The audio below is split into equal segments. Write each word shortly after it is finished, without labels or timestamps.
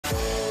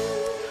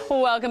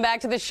Welcome back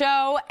to the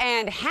show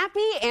and happy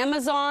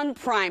Amazon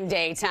Prime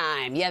Day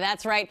time. Yeah,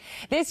 that's right.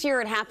 This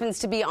year it happens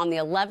to be on the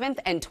 11th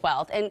and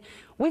 12th. And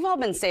we've all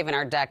been saving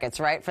our ducats,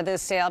 right, for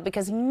this sale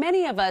because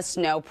many of us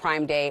know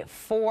Prime Day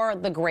for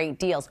the great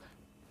deals.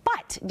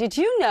 But did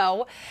you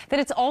know that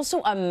it's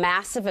also a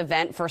massive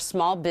event for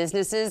small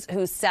businesses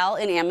who sell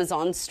in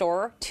Amazon's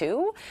store,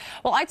 too?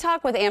 Well, I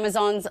talked with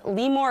Amazon's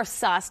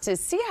Limor to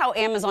see how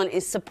Amazon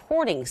is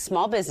supporting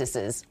small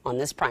businesses on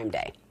this Prime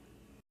Day.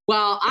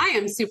 Well, I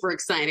am super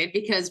excited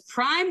because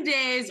Prime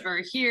Days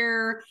are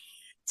here.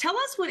 Tell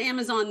us what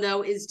Amazon,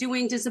 though, is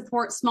doing to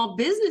support small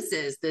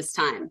businesses this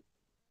time.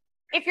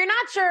 If you're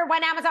not sure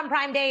when Amazon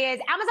Prime Day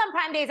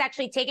is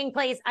actually taking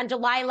place on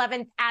July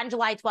 11th and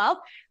July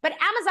 12th. But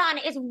Amazon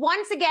is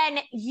once again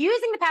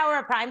using the power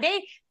of Prime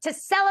Day to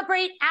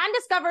celebrate and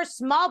discover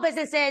small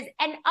businesses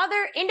and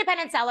other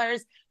independent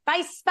sellers by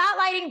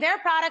spotlighting their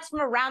products from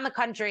around the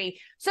country.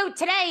 So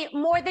today,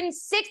 more than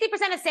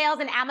 60% of sales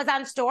in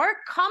Amazon store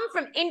come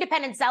from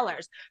independent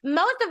sellers,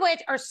 most of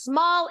which are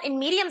small and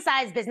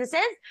medium-sized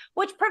businesses,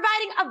 which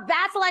providing a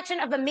vast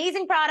selection of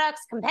amazing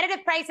products,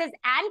 competitive prices,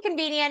 and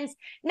convenience.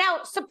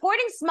 Now,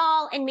 supporting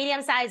small and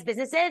medium-sized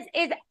businesses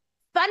is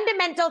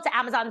fundamental to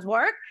Amazon's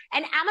work,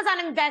 and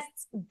Amazon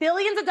invests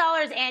billions of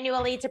dollars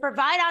annually to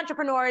provide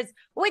entrepreneurs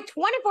with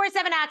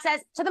 24/7 access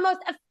to the most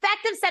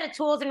effective set of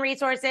tools and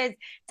resources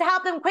to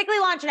help them quickly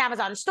launch an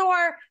Amazon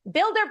store,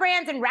 build their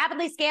brands, and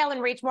rapidly scale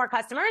and reach more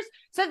customers.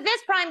 So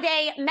this Prime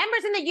Day,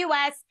 members in the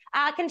U.S.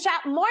 Can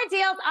shop more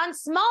deals on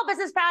small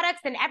business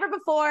products than ever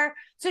before,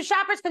 so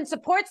shoppers can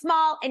support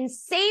small and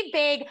save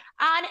big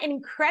on an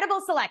incredible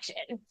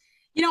selection.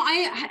 You know,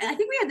 I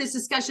think we had this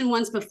discussion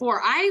once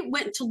before. I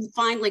went to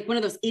find like one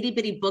of those itty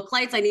bitty book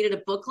lights. I needed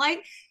a book light.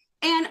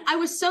 And I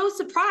was so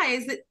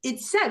surprised that it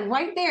said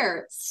right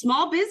there,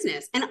 small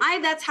business. And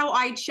that's how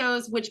I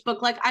chose which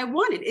book light I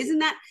wanted. Isn't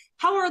that,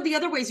 how are the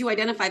other ways you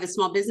identify the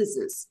small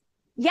businesses?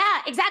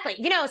 Yeah, exactly.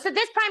 So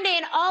this Prime Day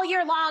and all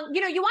year long,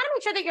 you want to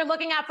make sure that you're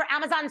looking out for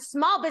Amazon's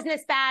small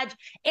business badge.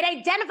 It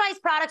identifies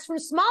products from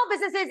small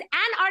businesses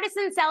and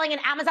artisans selling in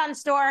Amazon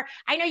store.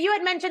 I know you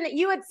had mentioned that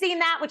you had seen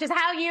that, which is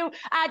how you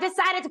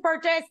decided to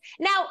purchase.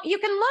 Now, you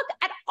can look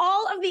at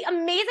all of the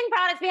amazing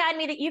products behind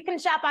me that you can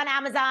shop on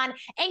Amazon,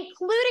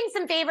 including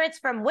some favorites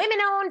from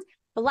women-owned,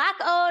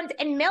 Black-owned,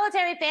 and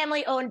military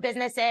family-owned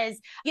businesses.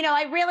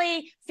 I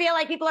really feel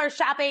like people are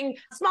shopping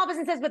small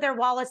businesses with their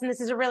wallets, and this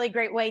is a really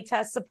great way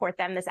to support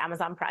them this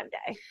Amazon Prime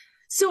Day.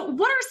 So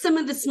what are some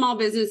of the small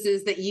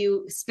businesses that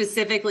you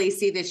specifically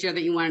see this year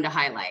that you wanted to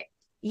highlight?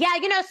 Yeah,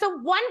 so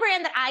one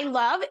brand that I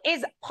love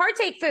is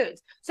Partake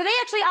Foods. So they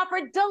actually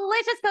offer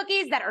delicious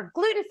cookies that are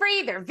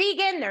gluten-free, they're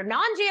vegan, they're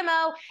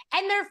non-GMO,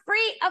 and they're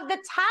free of the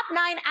top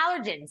 9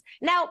 allergens.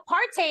 Now,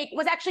 Partake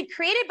was actually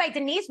created by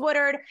Denise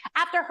Woodard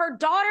after her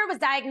daughter was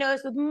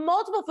diagnosed with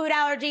multiple food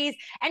allergies,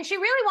 and she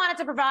really wanted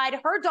to provide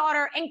her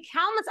daughter and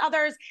countless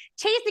others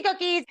tasty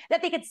cookies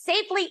that they could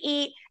safely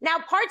eat. Now,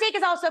 Partake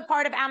is also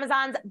part of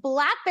Amazon's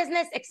Black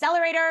Business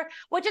Accelerator,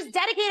 which is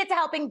dedicated to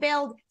helping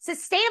build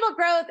sustainable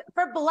growth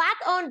for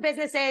Black-owned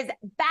businesses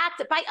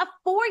backed by a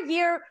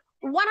 4-year,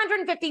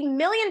 $150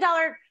 million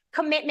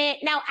commitment.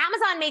 Now,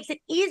 Amazon makes it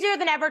easier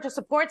than ever to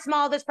support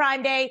small this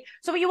Prime Day.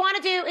 So what you want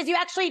to do is you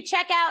actually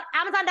check out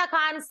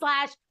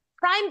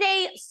Amazon.com/Prime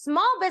Day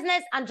Small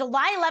Business on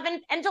July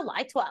 11th and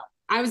July 12th.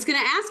 I was going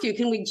to ask you,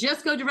 can we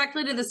just go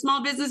directly to the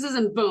small businesses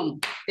and boom,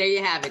 there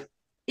you have it.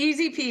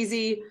 Easy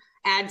peasy,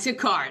 add to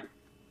cart.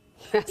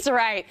 That's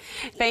right.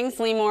 Thanks,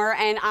 Limor.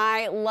 And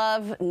I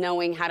love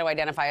knowing how to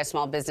identify a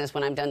small business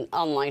when I'm done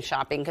online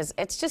shopping because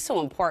it's just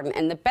so important.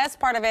 And the best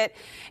part of it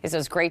is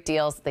those great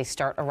deals. They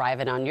start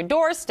arriving on your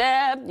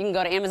doorstep. You can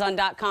go to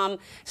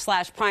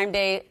Amazon.com/Prime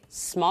Day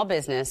Small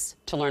Business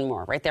to learn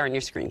more right there on your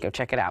screen. Go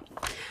check it out.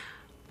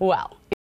 Well.